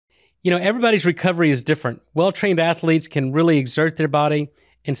Everybody's recovery is different. Well-trained athletes can really exert their body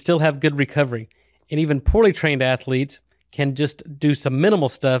and still have good recovery. And even poorly trained athletes can just do some minimal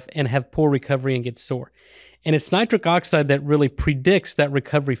stuff and have poor recovery and get sore. And it's nitric oxide that really predicts that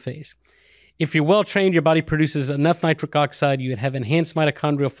recovery phase. If you're well-trained, your body produces enough nitric oxide, you have enhanced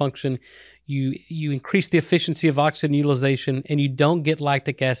mitochondrial function, you increase the efficiency of oxygen utilization, and you don't get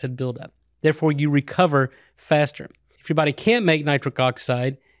lactic acid buildup. Therefore, you recover faster. If your body can't make nitric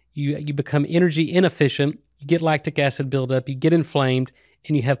oxide, you become energy inefficient, you get lactic acid buildup, you get inflamed,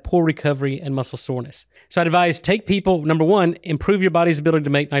 and you have poor recovery and muscle soreness. So I'd advise take people, number one, improve your body's ability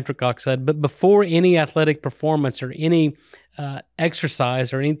to make nitric oxide, but before any athletic performance or any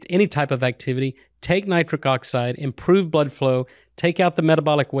exercise or any type of activity, take nitric oxide, improve blood flow, take out the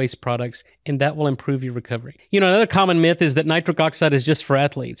metabolic waste products, and that will improve your recovery. Another common myth is that nitric oxide is just for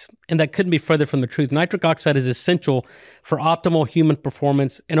athletes, and that couldn't be further from the truth. Nitric oxide is essential for optimal human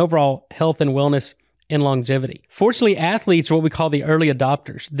performance and overall health and wellness and longevity. Fortunately, athletes are what we call the early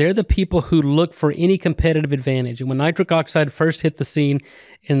adopters. They're the people who look for any competitive advantage. And when nitric oxide first hit the scene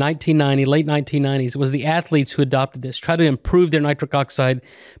in late 1990s, it was the athletes who adopted this, try to improve their nitric oxide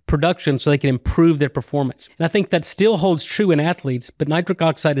production so they can improve their performance. And I think that still holds true in athletes, but nitric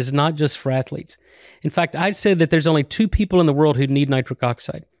oxide is not just for athletes. In fact, I said that there's only two people in the world who need nitric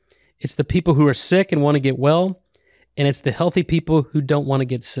oxide. It's the people who are sick and want to get well, and it's the healthy people who don't want to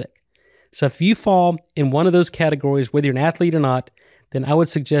get sick. So if you fall in one of those categories, whether you're an athlete or not, then I would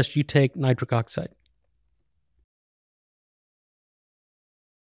suggest you take nitric oxide.